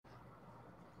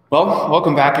Well,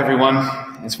 welcome back, everyone.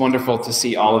 It's wonderful to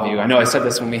see all of you. I know I said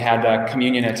this when we had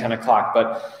communion at 10 o'clock,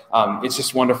 but it's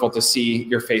just wonderful to see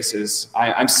your faces.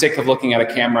 I'm sick of looking at a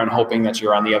camera and hoping that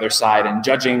you're on the other side and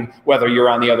judging whether you're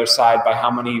on the other side by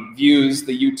how many views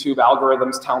the YouTube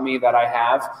algorithms tell me that I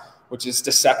have, which is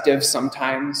deceptive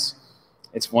sometimes.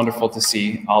 It's wonderful to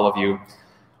see all of you.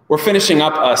 We're finishing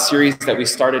up a series that we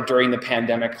started during the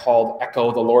pandemic called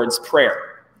Echo the Lord's Prayer.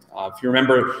 If you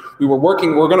remember, we're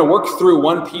going to work through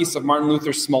one piece of Martin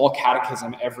Luther's Small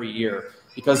Catechism every year,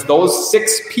 because those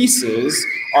 6 pieces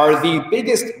are the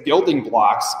biggest building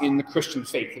blocks in the Christian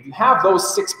faith. If you have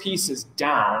those 6 pieces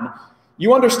down,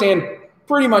 you understand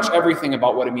pretty much everything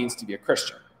about what it means to be a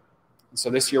Christian. And so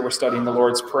this year we're studying the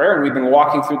Lord's Prayer, and we've been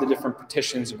walking through the different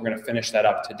petitions, and we're going to finish that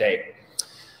up today.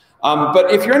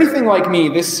 But if you're anything like me,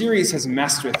 this series has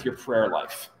messed with your prayer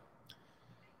life.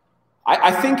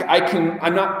 I think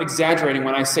I'm not exaggerating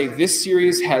when I say this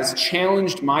series has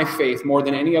challenged my faith more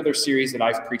than any other series that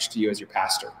I've preached to you as your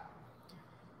pastor.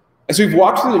 As we've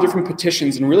walked through the different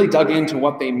petitions and really dug into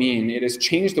what they mean, it has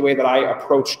changed the way that I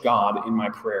approach God in my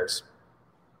prayers.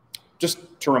 Just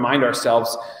to remind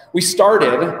ourselves, we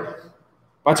started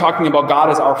by talking about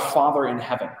God as our Father in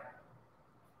heaven.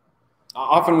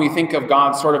 Often we think of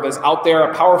God sort of as out there,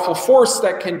 a powerful force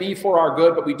that can be for our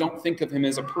good, but we don't think of him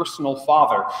as a personal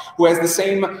father who has the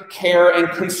same care and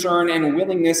concern and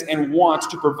willingness and want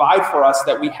to provide for us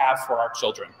that we have for our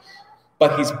children.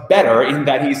 But he's better in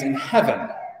that he's in heaven.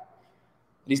 That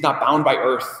he's not bound by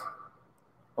earth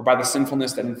or by the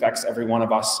sinfulness that infects every one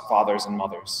of us, fathers and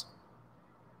mothers.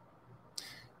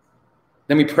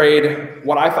 Then we prayed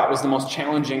what I thought was the most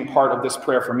challenging part of this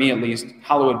prayer, for me at least: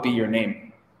 hallowed be your name.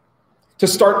 To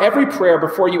start every prayer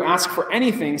before you ask for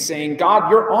anything, saying,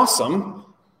 God, you're awesome,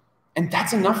 and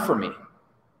that's enough for me.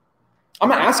 I'm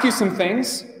going to ask you some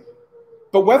things,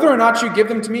 but whether or not you give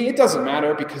them to me, it doesn't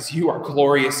matter, because you are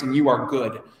glorious and you are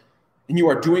good, and you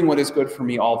are doing what is good for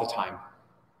me all the time.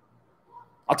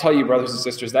 I'll tell you, brothers and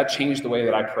sisters, that changed the way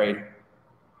that I prayed.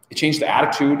 It changed the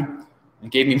attitude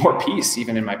and gave me more peace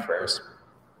even in my prayers.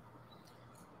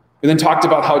 We then talked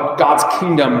about how God's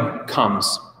kingdom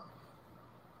comes.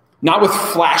 Not with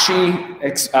flashy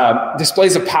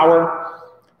displays of power,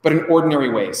 but in ordinary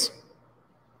ways.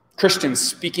 Christians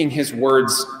speaking his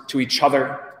words to each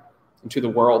other and to the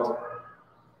world.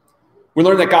 We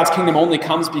learn that God's kingdom only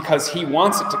comes because he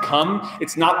wants it to come.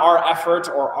 It's not our effort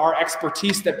or our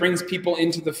expertise that brings people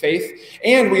into the faith.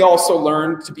 And we also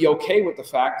learn to be okay with the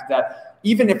fact that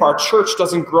even if our church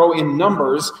doesn't grow in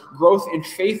numbers, growth in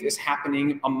faith is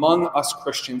happening among us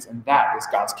Christians, and that is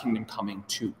God's kingdom coming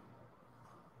too.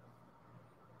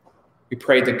 We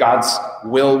prayed that God's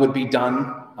will would be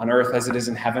done on earth as it is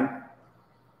in heaven.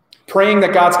 Praying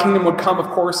that God's kingdom would come, of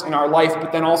course, in our life,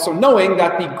 but then also knowing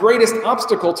that the greatest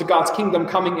obstacle to God's kingdom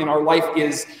coming in our life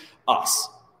is us.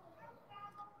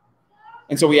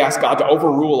 And so we ask God to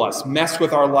overrule us, mess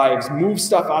with our lives, move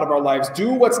stuff out of our lives,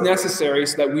 do what's necessary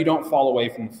so that we don't fall away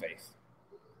from the faith.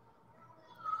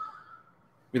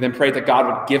 We then prayed that God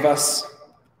would give us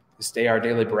this day our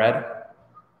daily bread.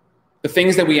 The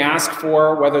things that we ask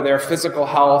for, whether they're physical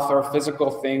health or physical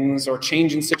things or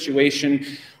change in situation,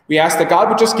 we ask that God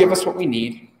would just give us what we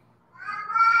need,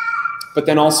 but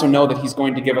then also know that he's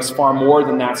going to give us far more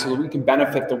than that so that we can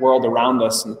benefit the world around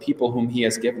us and the people whom he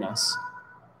has given us.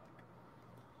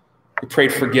 We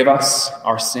prayed, forgive us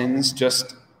our sins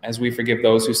just as we forgive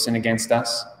those who sin against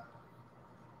us.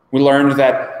 We learned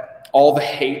that all the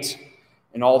hate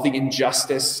and all the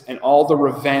injustice and all the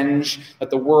revenge that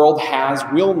the world has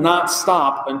will not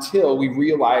stop until we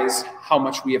realize how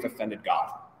much we have offended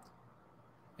God.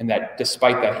 And that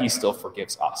despite that, he still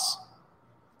forgives us.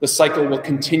 The cycle will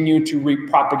continue to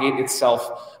repropagate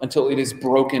itself until it is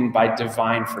broken by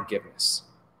divine forgiveness.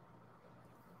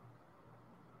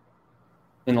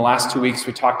 In the last 2 weeks,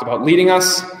 we talked about leading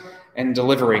us and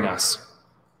delivering us.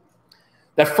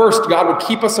 That first, God would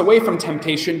keep us away from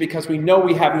temptation because we know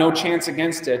we have no chance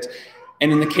against it. And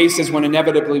in the cases when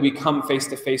inevitably we come face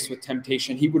to face with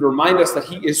temptation, he would remind us that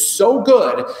he is so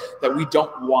good that we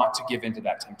don't want to give into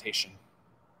that temptation.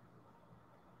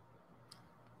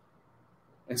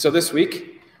 And so this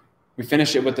week, we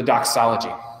finish it with the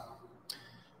doxology.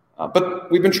 But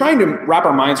we've been trying to wrap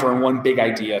our minds around one big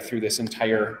idea through this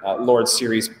entire Lord's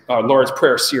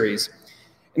Prayer series.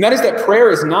 And that is that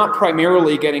prayer is not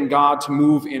primarily getting God to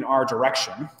move in our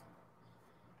direction.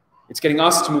 It's getting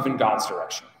us to move in God's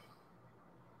direction.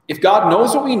 If God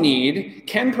knows what we need,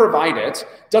 can provide it,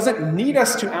 doesn't need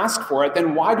us to ask for it,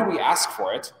 then why do we ask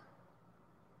for it?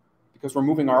 Because we're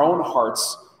moving our own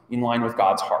hearts in line with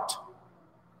God's heart.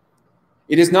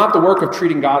 It is not the work of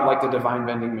treating God like the divine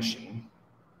vending machine.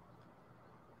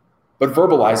 but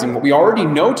verbalizing what we already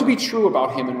know to be true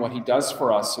about him and what he does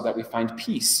for us so that we find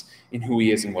peace in who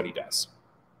he is and what he does.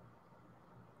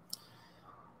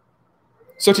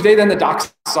 So today then, the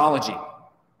doxology.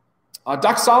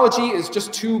 Doxology is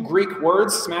just two Greek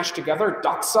words smashed together,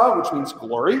 doxa, which means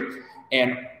glory,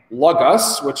 and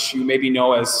logos, which you maybe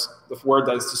know as the word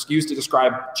that is used to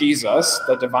describe Jesus,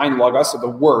 the divine logos, or the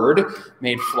word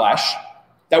made flesh.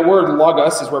 That word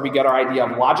logos is where we get our idea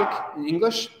of logic in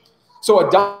English. So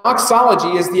a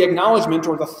doxology is the acknowledgement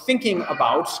or the thinking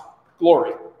about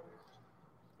glory.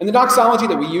 And the doxology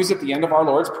that we use at the end of our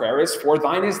Lord's Prayer is, "For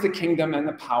thine is the kingdom and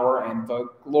the power and the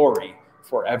glory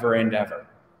forever and ever."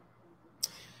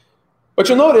 But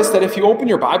you'll notice that if you open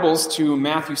your Bibles to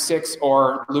Matthew 6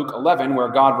 or Luke 11, where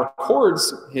God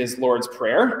records his Lord's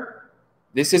Prayer,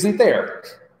 this isn't there.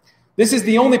 This is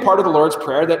the only part of the Lord's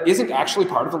Prayer that isn't actually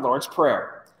part of the Lord's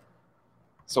Prayer.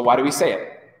 So why do we say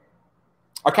it?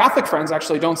 Our Catholic friends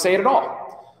actually don't say it at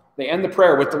all. They end the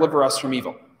prayer with "Deliver us from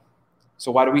evil."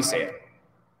 So why do we say it?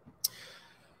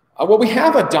 Well, we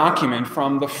have a document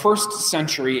from the 1st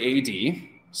century AD,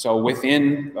 so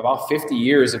within about 50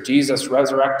 years of Jesus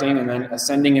resurrecting and then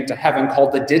ascending into heaven,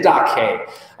 called the Didache.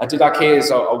 A Didache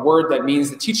is a word that means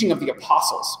the teaching of the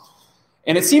apostles.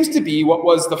 And it seems to be what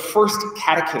was the first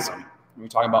catechism. We're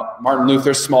talking about Martin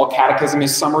Luther's small catechism,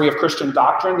 his summary of Christian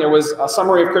doctrine. There was a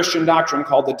summary of Christian doctrine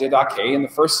called the Didache in the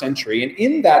 1st century. And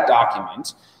in that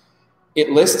document,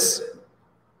 it lists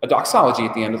a doxology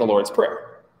at the end of the Lord's Prayer.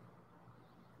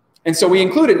 And so we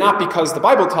include it not because the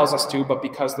Bible tells us to, but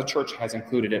because the church has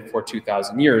included it for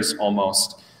 2,000 years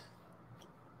almost.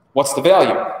 What's the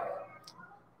value?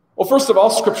 Well, first of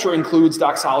all, Scripture includes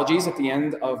doxologies at the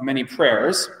end of many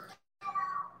prayers.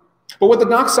 But what the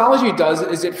doxology does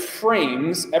is it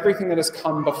frames everything that has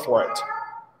come before it.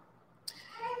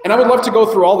 And I would love to go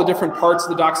through all the different parts of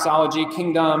the doxology,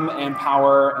 kingdom and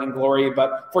power and glory,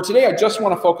 but for today I just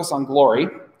want to focus on glory,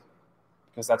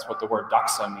 because that's what the word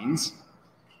doxa means.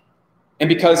 And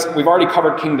because we've already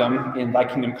covered kingdom in "Thy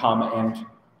kingdom come," and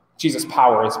Jesus'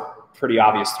 power is pretty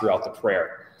obvious throughout the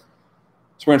prayer.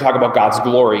 So we're going to talk about God's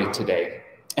glory today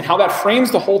and how that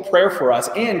frames the whole prayer for us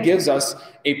and gives us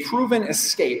a proven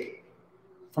escape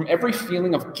from every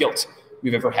feeling of guilt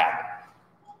we've ever had.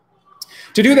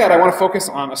 To do that, I want to focus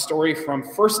on a story from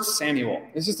 1 Samuel.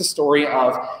 This is the story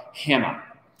of Hannah.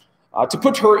 To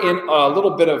put her in a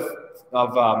little bit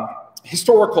of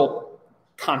historical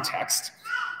context,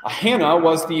 Hannah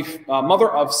was the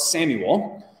mother of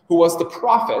Samuel, who was the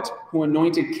prophet who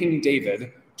anointed King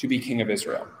David to be king of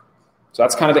Israel. So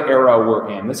that's kind of the era we're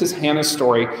in. This is Hannah's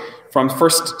story from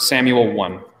 1 Samuel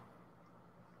 1.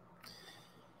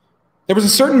 There was a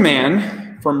certain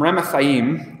man from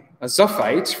Ramathaim, a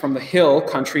Zophite from the hill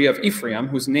country of Ephraim,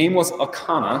 whose name was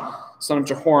Elkanah, son of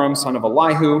Jehoram, son of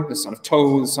Elihu, the son of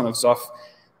Tohu, the son of Zoph,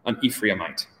 an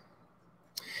Ephraimite.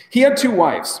 He had 2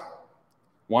 wives.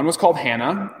 One was called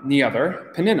Hannah, and the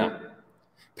other Peninnah.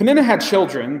 Peninnah had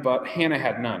children, but Hannah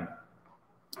had none.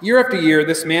 Year after year,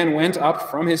 this man went up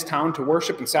from his town to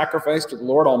worship and sacrifice to the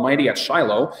Lord Almighty at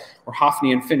Shiloh, where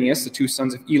Hophni and Phinehas, the 2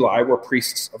 sons of Eli, were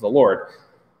priests of the Lord.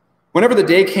 Whenever the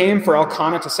day came for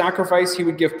Elkanah to sacrifice, he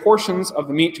would give portions of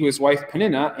the meat to his wife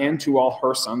Peninnah and to all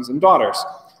her sons and daughters.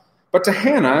 But to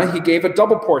Hannah he gave a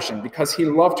double portion because he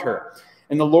loved her,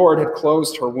 and the Lord had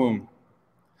closed her womb.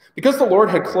 Because the Lord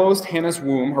had closed Hannah's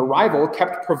womb, her rival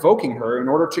kept provoking her in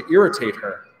order to irritate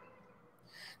her.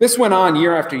 This went on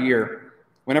year after year.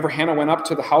 Whenever Hannah went up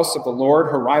to the house of the Lord,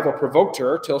 her rival provoked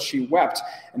her till she wept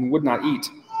and would not eat.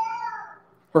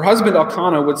 Her husband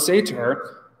Elkanah would say to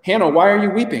her, "Hannah, why are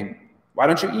you weeping? Why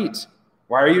don't you eat?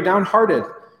 Why are you downhearted?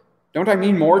 Don't I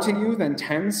mean more to you than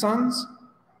 10 sons?"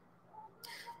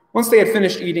 Once they had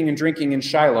finished eating and drinking in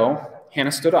Shiloh,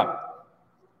 Hannah stood up.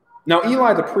 Now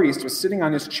Eli the priest was sitting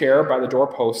on his chair by the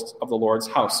doorpost of the Lord's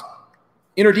house.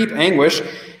 In her deep anguish,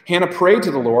 Hannah prayed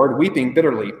to the Lord, weeping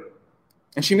bitterly.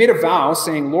 And she made a vow,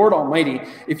 saying, "Lord Almighty,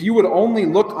 if you would only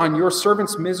look on your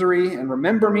servant's misery and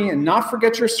remember me and not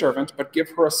forget your servant, but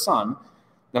give her a son,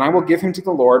 then I will give him to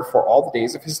the Lord for all the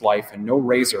days of his life, and no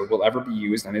razor will ever be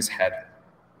used on his head."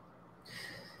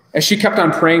 As she kept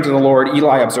on praying to the Lord,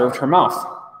 Eli observed her mouth.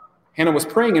 Hannah was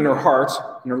praying in her heart,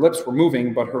 and her lips were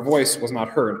moving, but her voice was not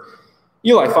heard.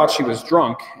 Eli thought she was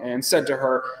drunk and said to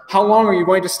her, "How long are you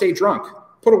going to stay drunk?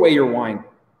 Put away your wine."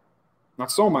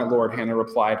 "Not so, my lord," Hannah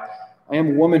replied. "I am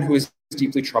a woman who is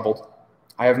deeply troubled.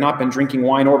 I have not been drinking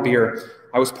wine or beer.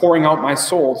 I was pouring out my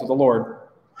soul to the Lord.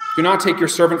 Do not take your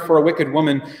servant for a wicked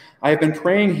woman. I have been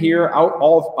praying here out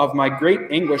all of my great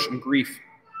anguish and grief."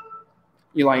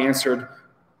 Eli answered,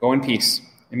 "Go in peace,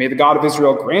 and may the God of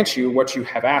Israel grant you what you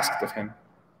have asked of him."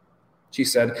 She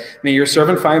said, "May your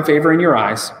servant find favor in your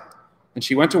eyes." And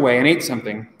she went away and ate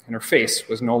something, and her face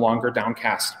was no longer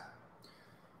downcast.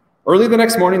 Early the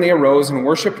next morning they arose and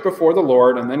worshipped before the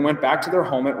Lord, and then went back to their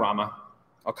home at Ramah.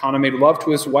 Elkanah made love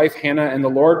to his wife Hannah, and the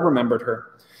Lord remembered her.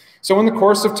 So in the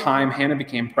course of time, Hannah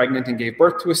became pregnant and gave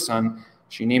birth to a son.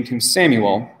 She named him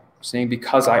Samuel, saying,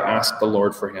 "Because I asked the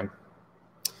Lord for him."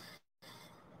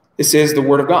 This is the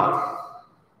word of God.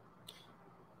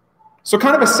 So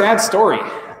kind of a sad story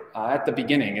at the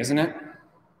beginning, isn't it?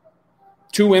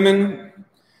 Two women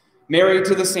married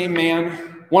to the same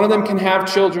man. One of them can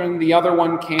have children, the other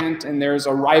one can't, and there's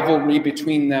a rivalry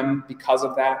between them because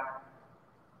of that.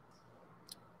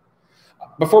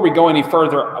 Before we go any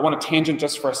further, I want to tangent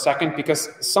just for a second, because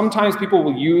sometimes people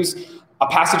will use a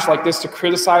passage like this to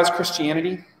criticize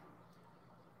Christianity.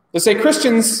 They say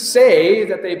Christians say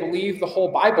that they believe the whole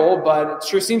Bible, but it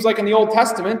sure seems like in the Old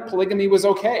Testament, polygamy was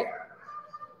okay.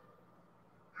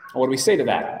 What do we say to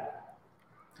that?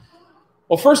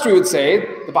 Well, first we would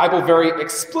say the Bible very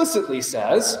explicitly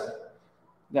says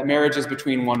that marriage is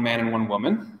between one man and one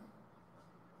woman.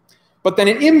 But then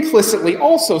it implicitly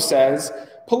also says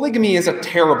polygamy is a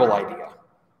terrible idea.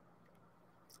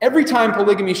 Every time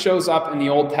polygamy shows up in the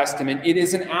Old Testament, it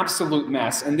is an absolute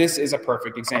mess, and this is a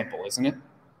perfect example, isn't it?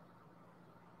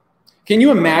 Can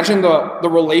you imagine the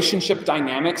relationship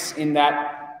dynamics in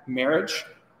that marriage?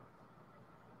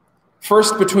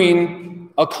 First, between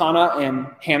Elkanah and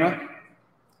Hannah,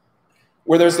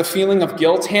 where there's the feeling of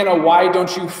guilt. Hannah, why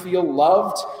don't you feel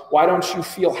loved? Why don't you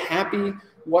feel happy?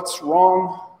 What's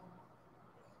wrong?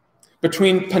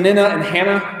 Between Peninnah and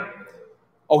Hannah,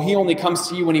 oh, he only comes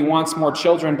to you when he wants more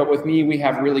children, but with me, we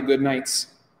have really good nights.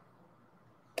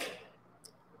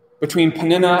 Between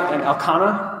Peninnah and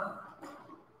Elkanah,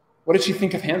 what did she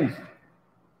think of him?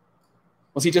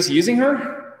 Was he just using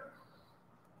her?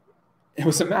 It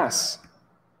was a mess.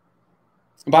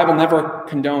 The Bible never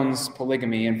condones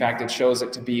polygamy. In fact, it shows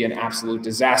it to be an absolute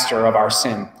disaster of our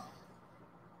sin.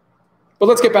 But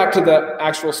let's get back to the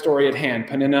actual story at hand.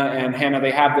 Peninnah and Hannah,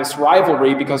 they have this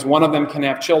rivalry because one of them can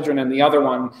have children and the other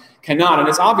one cannot. And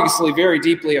it's obviously very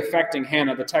deeply affecting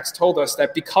Hannah. The text told us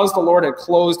that because the Lord had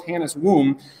closed Hannah's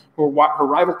womb, her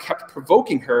rival kept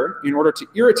provoking her in order to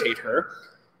irritate her.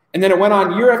 And then it went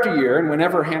on year after year, and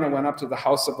whenever Hannah went up to the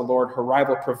house of the Lord, her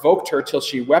rival provoked her till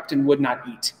she wept and would not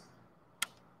eat.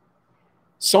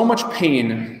 So much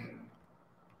pain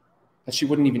that she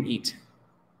wouldn't even eat.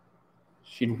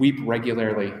 She'd weep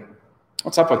regularly.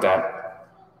 What's up with that?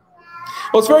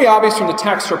 Well, it's very obvious from the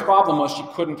text her problem was she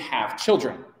couldn't have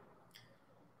children.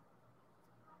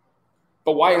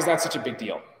 But why is that such a big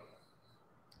deal? I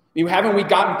mean, haven't we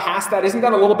gotten past that? Isn't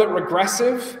that a little bit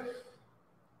regressive?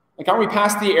 Like, aren't we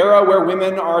past the era where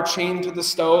women are chained to the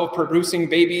stove, producing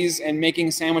babies and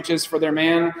making sandwiches for their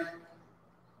man?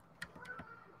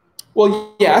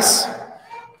 Well, yes,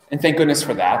 and thank goodness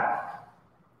for that.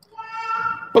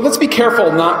 But let's be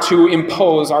careful not to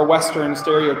impose our Western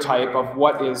stereotype of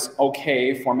what is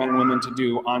okay for men and women to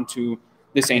do onto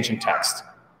this ancient text.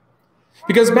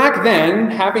 Because back then,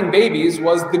 having babies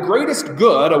was the greatest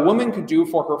good a woman could do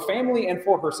for her family and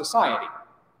for her society.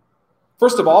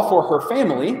 First of all, for her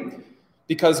family,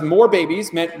 because more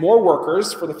babies meant more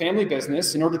workers for the family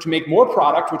business in order to make more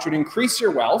product, which would increase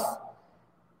your wealth,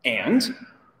 and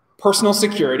personal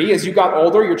security. As you got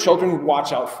older, your children would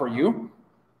watch out for you.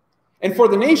 And for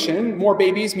the nation, more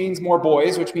babies means more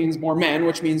boys, which means more men,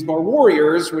 which means more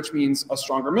warriors, which means a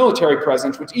stronger military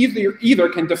presence, which either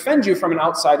can defend you from an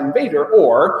outside invader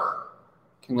or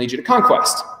can lead you to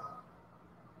conquest.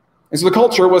 And so the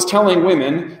culture was telling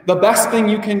women, the best thing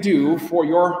you can do for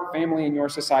your family and your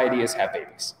society is have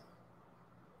babies.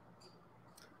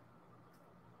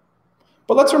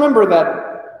 But let's remember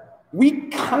that we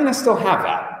kind of still have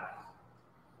that.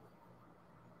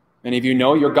 Many of you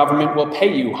know your government will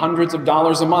pay you hundreds of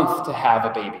dollars a month to have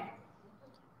a baby.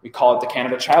 We call it the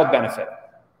Canada Child Benefit.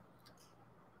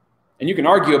 And you can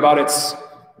argue about its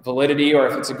validity or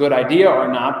if it's a good idea or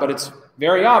not, but it's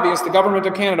very obvious the government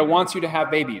of Canada wants you to have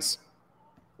babies.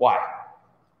 Why?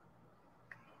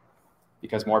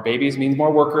 Because more babies means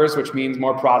more workers, which means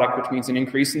more product, which means an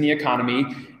increase in the economy,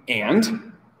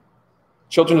 and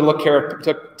children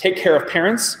to take care of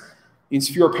parents means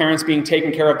fewer parents being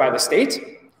taken care of by the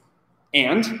state.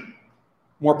 And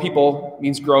more people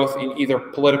means growth in either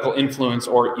political influence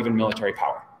or even military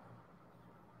power.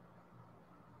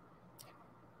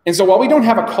 And so while we don't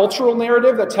have a cultural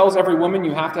narrative that tells every woman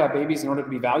you have to have babies in order to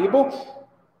be valuable,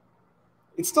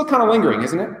 it's still kind of lingering,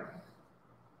 isn't it?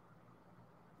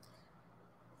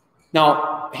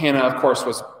 Now, Hannah, of course,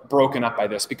 was broken up by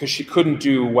this because she couldn't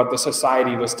do what the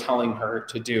society was telling her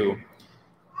to do.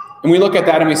 And we look at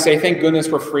that and we say, thank goodness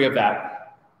we're free of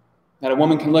that. That a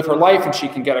woman can live her life and she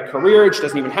can get a career, and she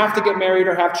doesn't even have to get married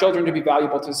or have children to be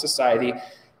valuable to society.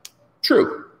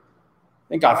 True.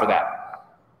 Thank God for that.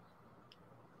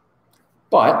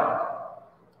 But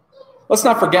let's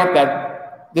not forget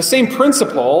that the same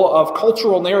principle of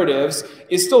cultural narratives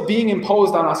is still being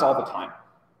imposed on us all the time.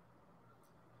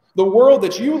 The world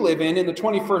that you live in the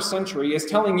 21st century is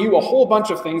telling you a whole bunch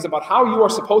of things about how you are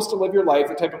supposed to live your life,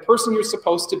 the type of person you're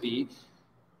supposed to be.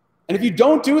 And if you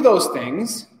don't do those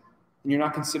things, then you're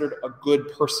not considered a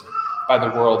good person by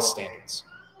the world's standards.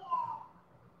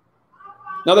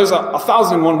 Now, there's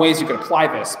 1,001 ways you could apply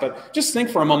this, but just think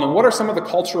for a moment, what are some of the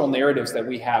cultural narratives that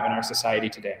we have in our society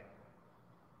today?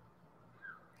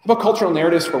 How about cultural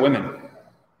narratives for women?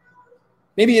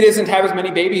 Maybe it isn't have as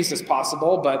many babies as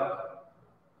possible, but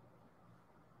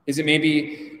is it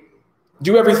maybe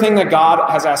do everything that God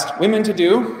has asked women to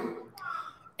do,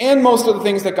 and most of the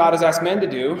things that God has asked men to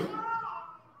do,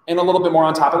 and a little bit more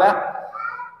on top of that?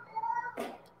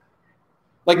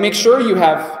 Like, make sure you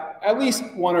have at least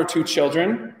 1 or 2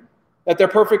 children, that they're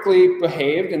perfectly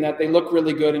behaved and that they look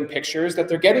really good in pictures, that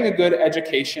they're getting a good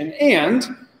education, and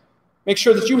make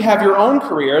sure that you have your own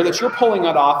career, that you're pulling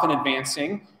it off and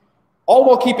advancing, all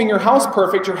while keeping your house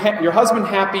perfect, your husband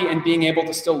happy, and being able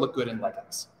to still look good in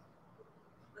leggings.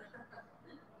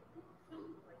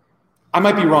 I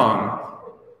might be wrong,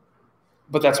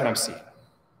 but that's what I'm seeing.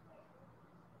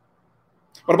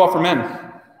 What about for men?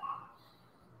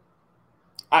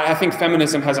 I think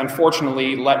feminism has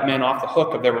unfortunately let men off the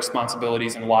hook of their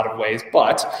responsibilities in a lot of ways,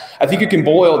 but I think you can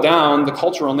boil down the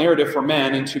cultural narrative for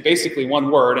men into basically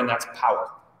one word, and that's power.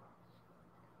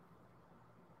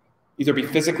 Either be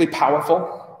physically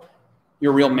powerful.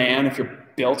 You're a real man if you're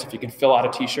built, if you can fill out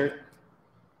a t-shirt.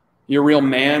 You're a real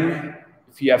man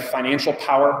if you have financial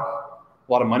power,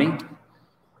 a lot of money.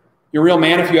 You're a real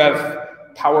man if you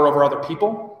have power over other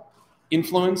people,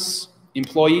 influence,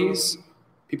 employees,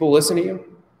 people listen to you.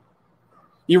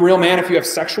 You're a real man if you have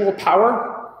sexual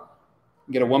power,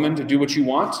 get a woman to do what you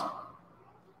want.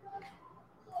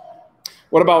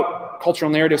 What about cultural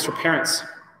narratives for parents?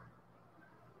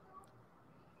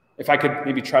 If I could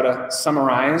maybe try to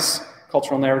summarize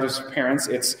cultural narratives for parents,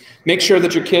 it's make sure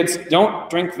that your kids don't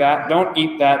drink that, don't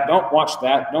eat that, don't watch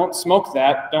that, don't smoke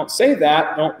that, don't say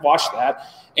that, don't watch that.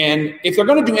 And if they're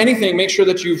going to do anything, make sure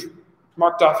that you've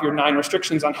marked off your 9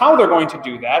 restrictions on how they're going to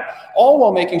do that, all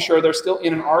while making sure they're still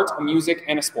in an art, a music,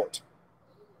 and a sport.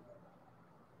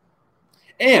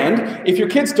 And if your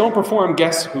kids don't perform,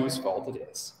 guess whose fault it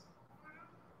is?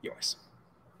 Yours.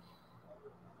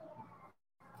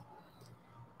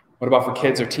 What about for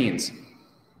kids or teens?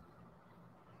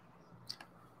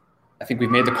 I think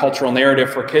we've made the cultural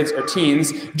narrative for kids or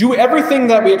teens do everything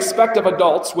that we expect of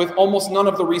adults with almost none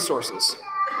of the resources.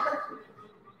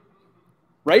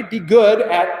 Right? Be good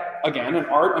at, again, an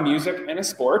art, a music, and a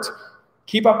sport.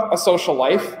 Keep up a social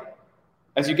life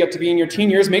as you get to be in your teen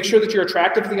years. Make sure that you're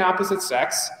attractive to the opposite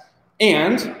sex,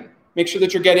 and make sure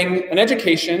that you're getting an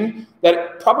education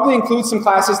that probably includes some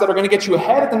classes that are going to get you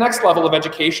ahead at the next level of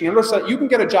education in order so that you can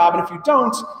get a job, and if you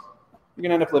don't, you're going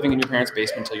to end up living in your parents'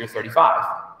 basement until you're 35.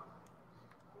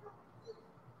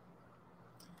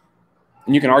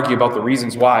 And you can argue about the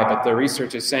reasons why, but the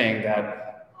research is saying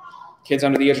that kids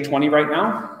under the age of 20 right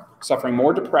now suffering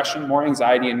more depression, more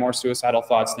anxiety, and more suicidal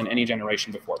thoughts than any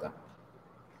generation before them.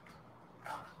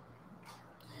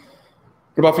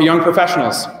 What about for young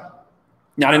professionals?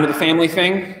 Not into the family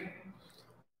thing?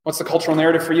 What's the cultural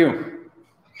narrative for you?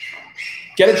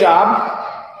 Get a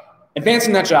job, advance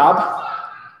in that job,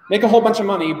 make a whole bunch of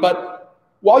money, but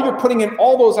while you're putting in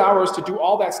all those hours to do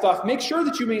all that stuff, make sure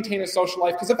that you maintain a social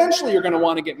life, because eventually you're going to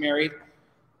want to get married.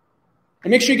 And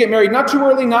make sure you get married not too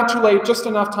early, not too late, just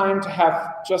enough time to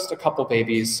have just a couple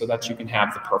babies so that you can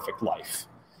have the perfect life.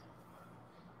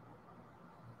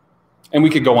 And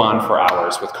we could go on for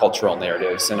hours with cultural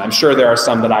narratives, and I'm sure there are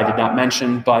some that I did not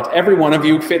mention, but every one of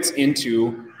you fits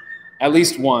into at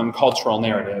least one cultural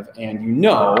narrative, and you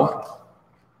know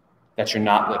that you're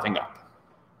not living up,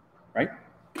 right?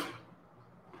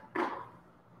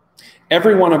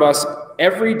 Every one of us,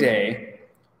 every day,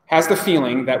 has the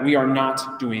feeling that we are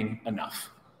not doing enough.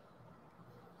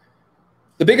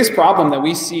 The biggest problem that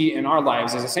we see in our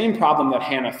lives is the same problem that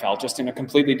Hannah felt, just in a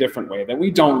completely different way, that we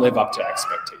don't live up to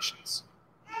expectations.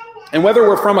 And whether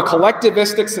we're from a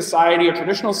collectivistic society, a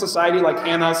traditional society like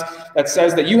Hannah's that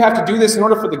says that you have to do this in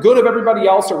order for the good of everybody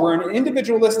else, or we're in an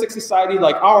individualistic society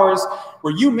like ours,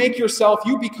 where you make yourself,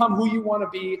 you become who you want to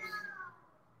be,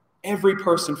 every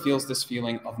person feels this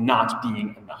feeling of not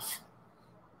being enough.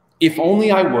 If only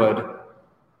I would,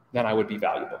 then I would be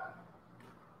valuable.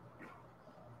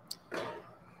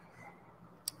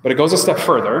 But it goes a step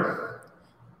further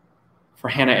for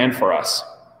Hannah and for us.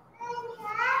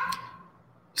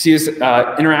 See this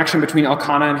interaction between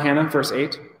Elkanah and Hannah, verse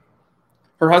 8?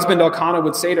 Her husband Elkanah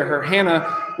would say to her, "Hannah,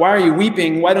 why are you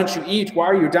weeping? Why don't you eat? Why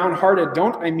are you downhearted?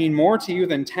 Don't I mean more to you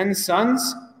than 10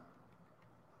 sons?"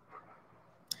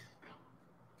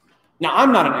 Now,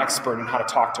 I'm not an expert in how to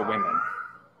talk to women.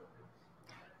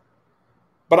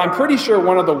 But I'm pretty sure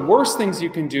one of the worst things you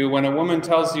can do when a woman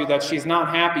tells you that she's not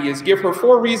happy is give her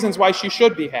 4 reasons why she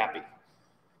should be happy. I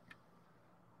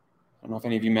don't know if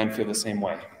any of you men feel the same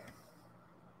way.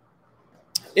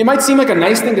 It might seem like a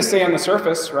nice thing to say on the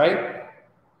surface, right?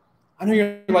 I know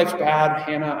your life's bad,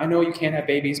 Hannah. I know you can't have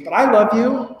babies, but I love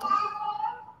you.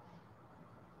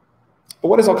 But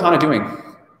what is Elkanah doing?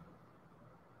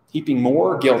 Heaping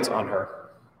more guilt on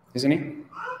her, isn't he?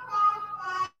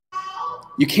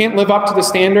 You can't live up to the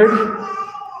standard,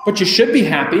 but you should be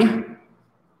happy. And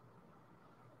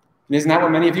isn't that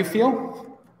what many of you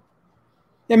feel?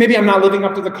 Yeah, maybe I'm not living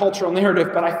up to the cultural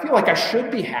narrative, but I feel like I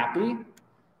should be happy.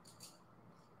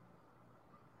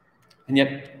 And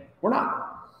yet, we're not.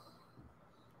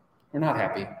 We're not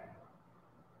happy.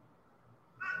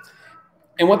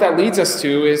 And what that leads us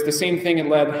to is the same thing it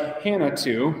led Hannah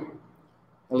to,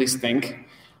 at least think,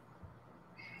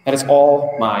 that it's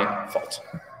all my fault.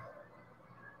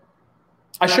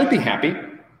 I should be happy,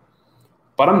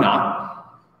 but I'm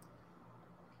not.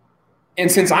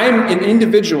 And since I'm an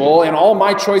individual and all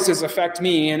my choices affect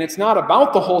me, and it's not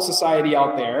about the whole society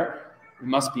out there, it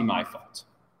must be my fault.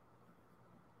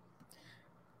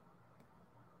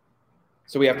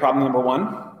 So we have problem number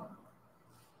 1,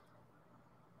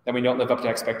 that we don't live up to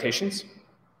expectations.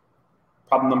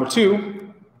 Problem number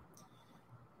 2,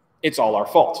 it's all our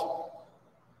fault.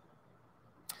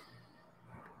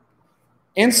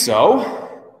 And so,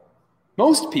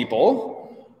 most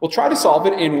people will try to solve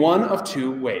it in one of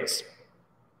 2 ways.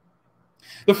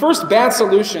 The first bad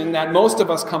solution that most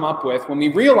of us come up with when we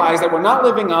realize that we're not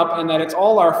living up and that it's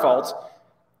all our fault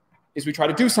is we try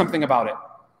to do something about it.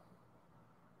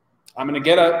 I'm going to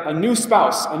get a new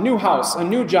spouse, a new house, a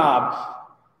new job.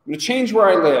 I'm going to change where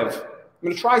I live. I'm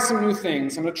going to try some new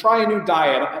things. I'm going to try a new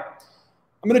diet.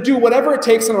 I'm going to do whatever it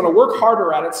takes, and I'm going to work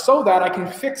harder at it so that I can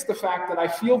fix the fact that I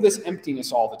feel this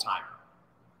emptiness all the time.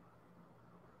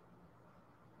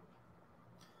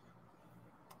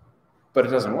 But it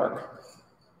doesn't work.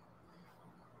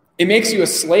 It makes you a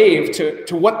slave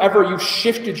to whatever you've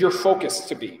shifted your focus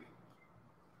to be.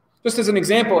 Just as an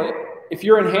example, if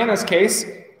you're in Hannah's case,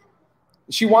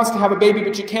 she wants to have a baby,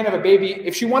 but she can't have a baby.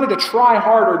 If she wanted to try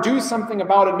hard or do something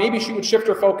about it, maybe she would shift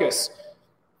her focus.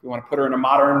 We want to put her in a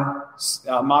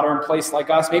modern place like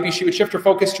us. Maybe she would shift her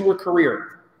focus to her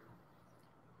career.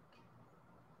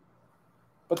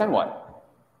 But then what?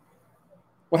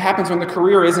 What happens when the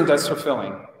career isn't as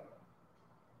fulfilling?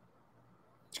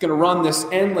 She's going to run this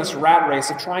endless rat race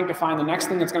of trying to find the next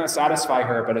thing that's going to satisfy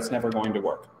her, but it's never going to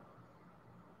work.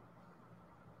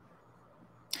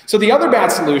 So the other bad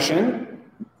solution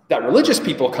that religious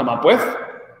people come up with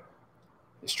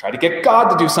is try to get God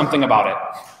to do something about it.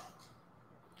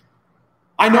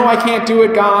 I know I can't do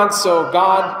it, God, so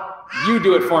God, you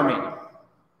do it for me.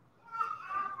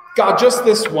 God, just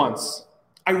this once.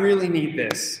 I really need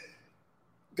this.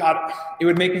 God, it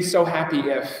would make me so happy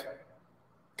if.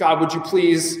 God, would you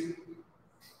please? And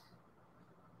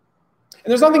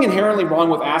there's nothing inherently wrong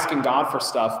with asking God for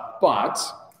stuff, but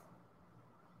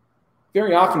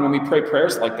very often when we pray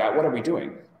prayers like that, what are we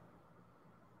doing?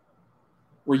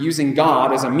 We're using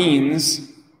God as a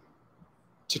means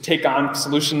to take on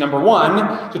solution number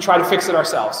 1, to try to fix it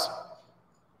ourselves.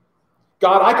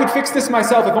 God, I could fix this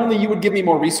myself if only you would give me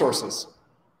more resources.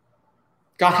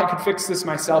 God, I could fix this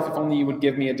myself if only you would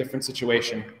give me a different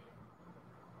situation.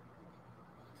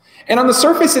 And on the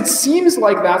surface, it seems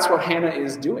like that's what Hannah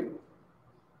is doing.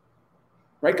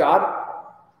 Right, God?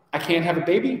 I can't have a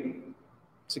baby,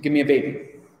 so give me a baby.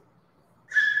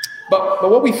 But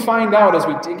what we find out as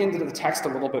we dig into the text a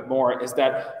little bit more is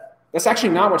that that's actually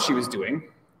not what she was doing.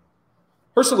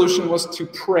 Her solution was to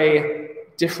pray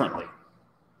differently.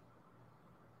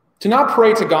 To not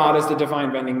pray to God as the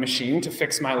divine vending machine to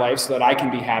fix my life so that I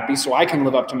can be happy, so I can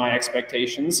live up to my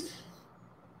expectations,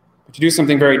 but to do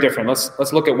something very different.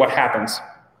 Let's look at what happens.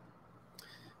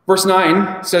 Verse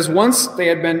 9 says, once they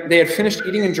had finished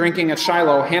eating and drinking at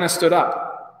Shiloh, Hannah stood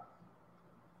up.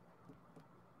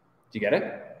 Do you get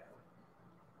it?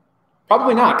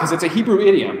 Probably not, because it's a Hebrew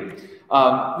idiom.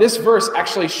 This verse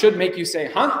actually should make you say,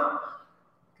 huh?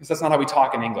 Because that's not how we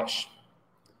talk in English.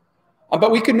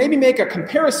 But we could maybe make a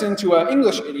comparison to an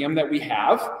English idiom that we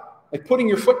have, like putting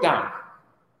your foot down.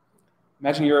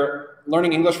 Imagine you're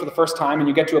learning English for the first time and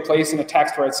you get to a place in a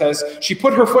text where it says, she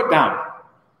put her foot down.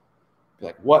 You're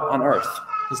like, what on earth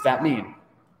does that mean?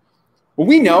 Well,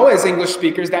 we know as English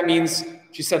speakers that means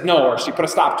she said no, or she put a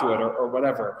stop to it, or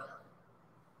whatever.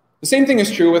 The same thing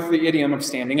is true with the idiom of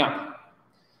standing up.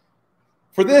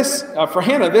 For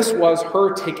Hannah, this was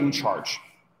her taking charge.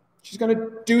 She's going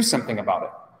to do something about it.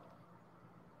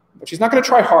 But she's not going to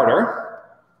try harder.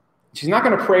 She's not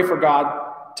going to pray for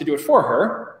God to do it for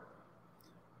her.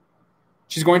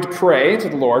 She's going to pray to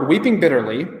the Lord, weeping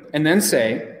bitterly, and then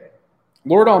say,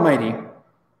 Lord Almighty,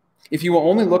 if you will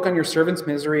only look on your servant's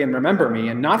misery and remember me,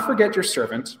 and not forget your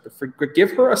servant, but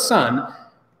give her a son,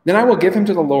 then I will give him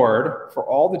to the Lord for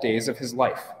all the days of his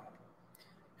life,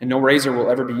 and no razor will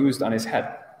ever be used on his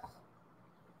head.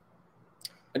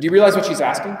 Do you realize what she's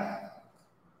asking?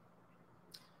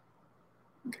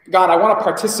 God, I want to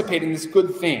participate in this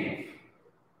good thing,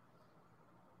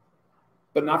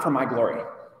 but not for my glory,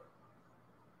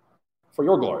 for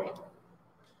your glory.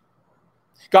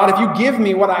 God, if you give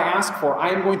me what I ask for, I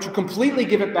am going to completely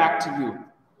give it back to you,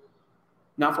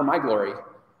 not for my glory,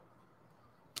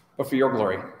 but for your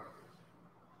glory.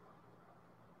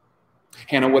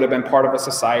 Hannah would have been part of a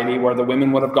society where the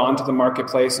women would have gone to the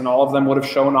marketplace and all of them would have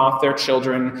shown off their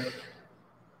children.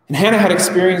 And Hannah had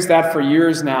experienced that for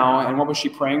years now, and what was she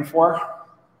praying for?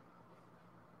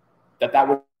 That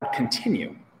would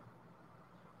continue.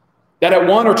 That at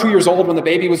 1 or 2 years old, when the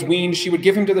baby was weaned, she would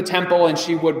give him to the temple and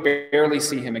she would barely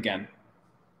see him again.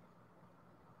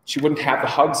 She wouldn't have the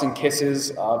hugs and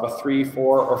kisses of a 3,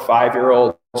 4, or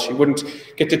 5-year-old. She wouldn't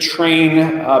get to train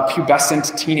a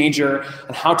pubescent teenager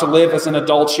on how to live as an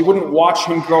adult. She wouldn't watch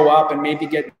him grow up and maybe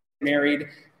get married.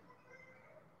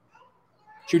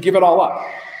 She would give it all up.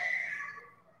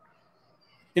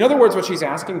 In other words, what she's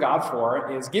asking God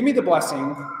for is, give me the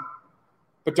blessing,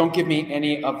 but don't give me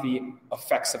any of the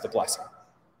effects of the blessing.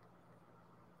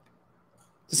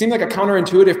 Does it seem like a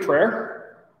counterintuitive prayer?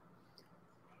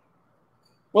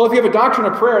 Well, if you have a doctrine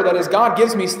of prayer that is, God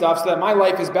gives me stuff so that my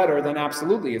life is better, then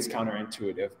absolutely it's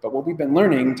counterintuitive. But what we've been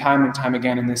learning time and time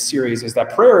again in this series is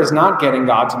that prayer is not getting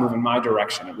God to move in my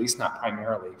direction, at least not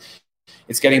primarily.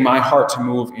 It's getting my heart to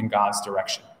move in God's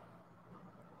direction.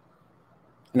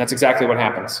 And that's exactly what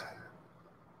happens.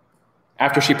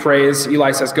 After she prays,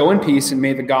 Eli says, go in peace, and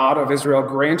may the God of Israel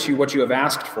grant you what you have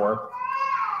asked for.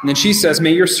 And then she says,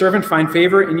 may your servant find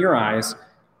favor in your eyes.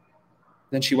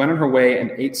 Then she went on her way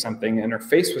and ate something, and her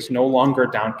face was no longer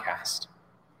downcast.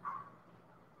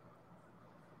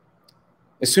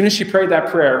 As soon as she prayed that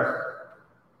prayer,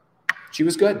 she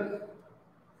was good.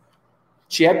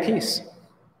 She had peace.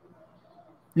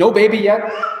 No baby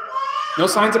yet. No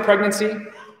signs of pregnancy.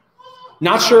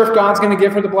 Not sure if God's going to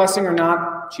give her the blessing or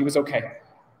not. She was okay.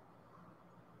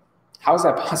 How is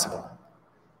that possible?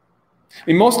 I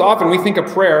mean, most often we think of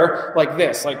prayer like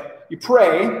this. Like, you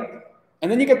pray,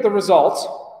 and then you get the results,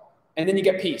 and then you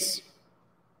get peace.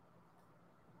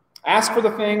 I ask for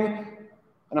the thing,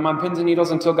 and I'm on pins and needles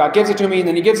until God gives it to me, and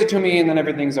then he gives it to me, and then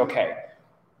everything's okay.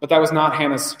 But that was not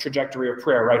Hannah's trajectory of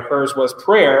prayer, right? Hers was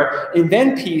prayer, and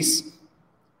then peace,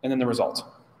 and then the result.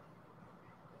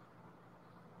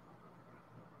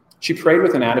 She prayed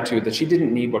with an attitude that she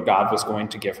didn't need what God was going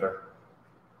to give her.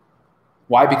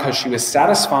 Why? Because she was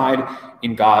satisfied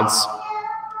in God's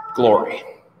glory.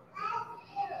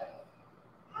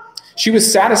 She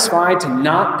was satisfied to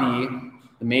not be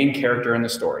the main character in the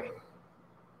story.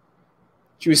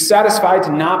 She was satisfied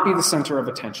to not be the center of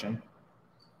attention.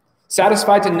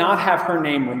 Satisfied to not have her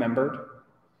name remembered.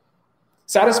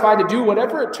 Satisfied to do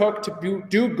whatever it took to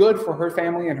do good for her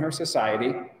family and her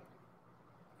society,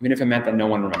 even if it meant that no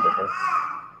one remembered her.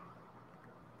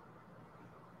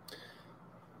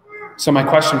 So my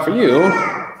question for you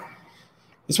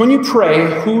is, when you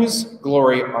pray, whose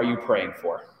glory are you praying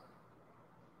for?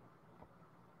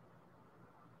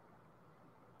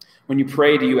 When you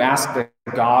pray, do you ask that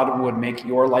God would make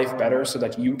your life better so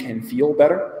that you can feel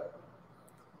better?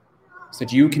 So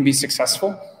that you can be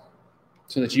successful?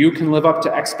 So that you can live up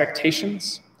to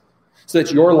expectations? So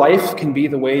that your life can be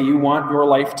the way you want your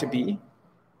life to be?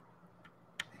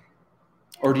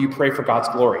 Or do you pray for God's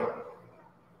glory?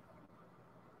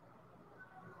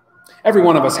 Every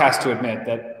one of us has to admit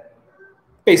that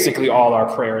basically all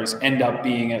our prayers end up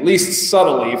being at least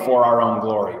subtly for our own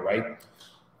glory, right?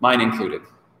 Mine included.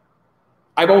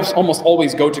 I almost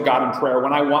always go to God in prayer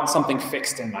when I want something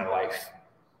fixed in my life.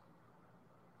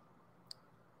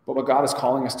 But what God is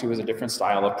calling us to is a different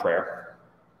style of prayer.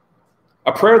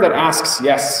 A prayer that asks,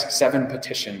 yes, 7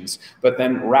 petitions, but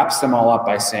then wraps them all up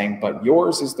by saying, but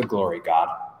yours is the glory, God.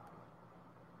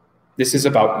 This is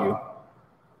about you.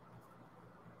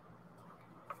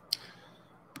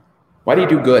 Why do you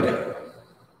do good?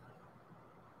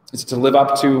 Is it to live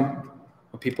up to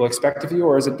what people expect of you,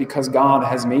 or is it because God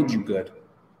has made you good?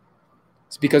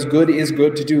 It's because good is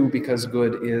good to do because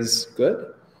good is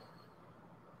good?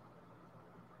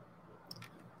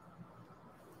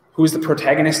 Who is the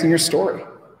protagonist in your story?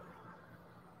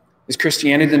 Is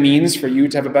Christianity the means for you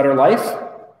to have a better life?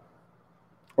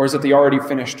 Or is it the already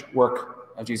finished work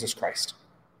of Jesus Christ?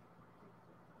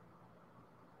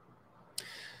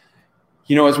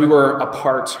 You know, as we were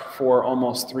apart for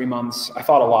almost 3 months, I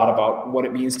thought a lot about what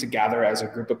it means to gather as a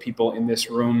group of people in this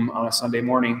room on a Sunday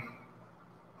morning.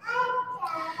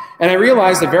 And I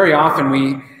realized that very often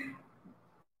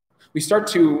we start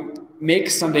to make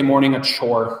Sunday morning a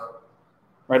chore,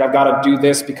 right? I've got to do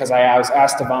this because I was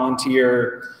asked to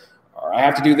volunteer, or I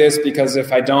have to do this because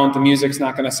if I don't, the music's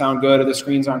not going to sound good, or the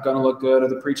screens aren't going to look good, or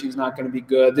the preaching's not going to be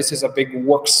good. This is a big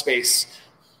workspace.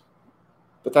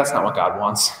 But that's not what God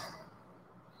wants.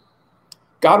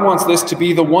 God wants this to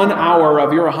be the 1 hour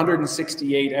of your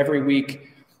 168 every week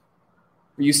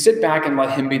where you sit back and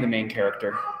let him be the main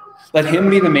character. Let him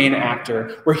be the main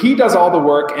actor, where he does all the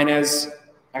work, and as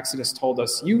Exodus told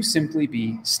us, you simply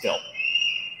be still.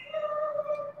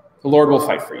 The Lord will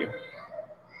fight for you.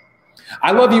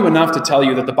 I love you enough to tell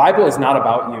you that the Bible is not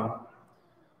about you.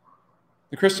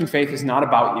 The Christian faith is not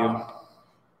about you.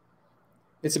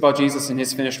 It's about Jesus and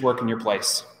his finished work in your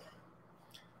place.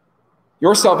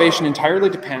 Your salvation entirely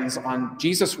depends on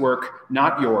Jesus' work,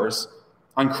 not yours,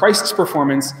 on Christ's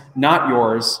performance, not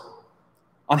yours,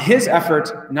 on his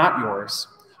effort, not yours,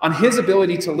 on his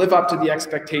ability to live up to the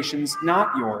expectations,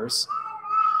 not yours.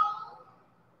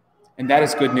 And that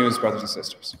is good news, brothers and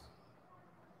sisters.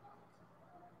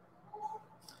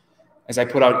 As I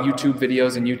put out YouTube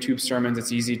videos and YouTube sermons,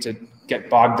 it's easy to get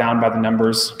bogged down by the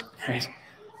numbers, right?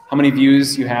 How many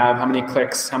views you have, how many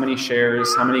clicks, how many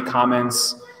shares, how many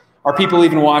comments. Are people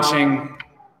even watching?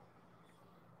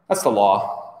 That's the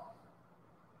law.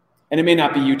 And it may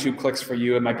not be YouTube clicks for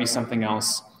you. It might be something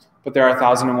else. But there are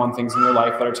 1,001 things in your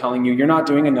life that are telling you you're not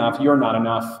doing enough, you're not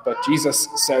enough. But Jesus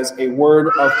says a word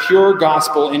of pure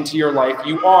gospel into your life.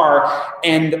 You are,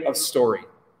 end of story.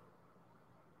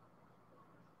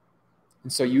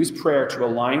 And so use prayer to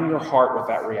align your heart with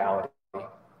that reality.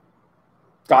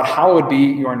 God, hallowed be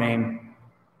your name,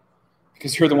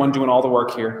 because you're the one doing all the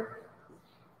work here.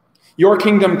 Your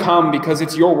kingdom come because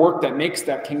it's your work that makes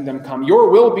that kingdom come. Your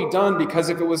will be done because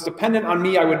if it was dependent on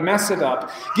me, I would mess it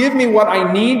up. Give me what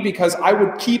I need because I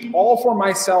would keep all for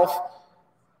myself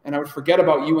and I would forget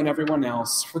about you and everyone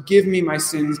else. Forgive me my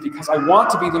sins because I want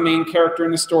to be the main character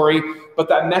in the story, but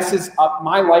that messes up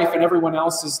my life and everyone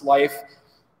else's life.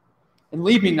 And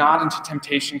lead me not into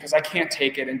temptation because I can't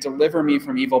take it, and deliver me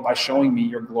from evil by showing me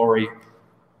your glory.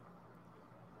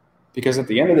 Because at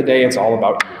the end of the day, it's all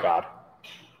about you, God.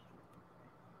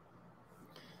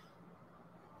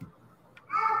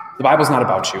 The Bible's not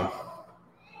about you.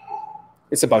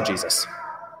 It's about Jesus.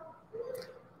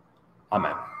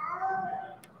 Amen.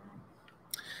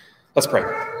 Let's pray.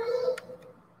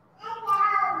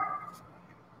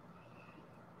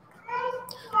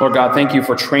 Lord God, thank you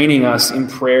for training us in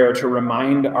prayer to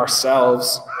remind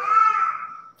ourselves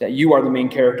that you are the main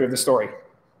character of the story.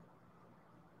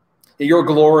 That your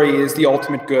glory is the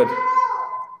ultimate good.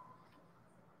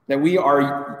 That we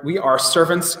are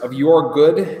servants of your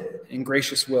good and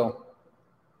gracious will.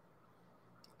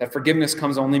 That forgiveness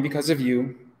comes only because of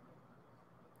you.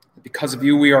 That because of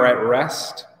you, we are at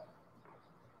rest.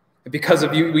 That because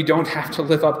of you, we don't have to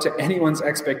live up to anyone's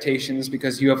expectations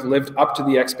because you have lived up to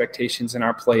the expectations in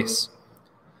our place.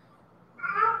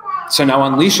 So now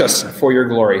unleash us for your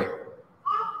glory.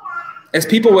 As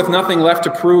people with nothing left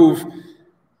to prove,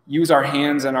 use our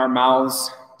hands and our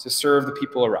mouths to serve the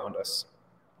people around us.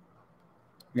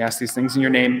 We ask these things in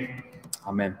your name.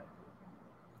 Amen.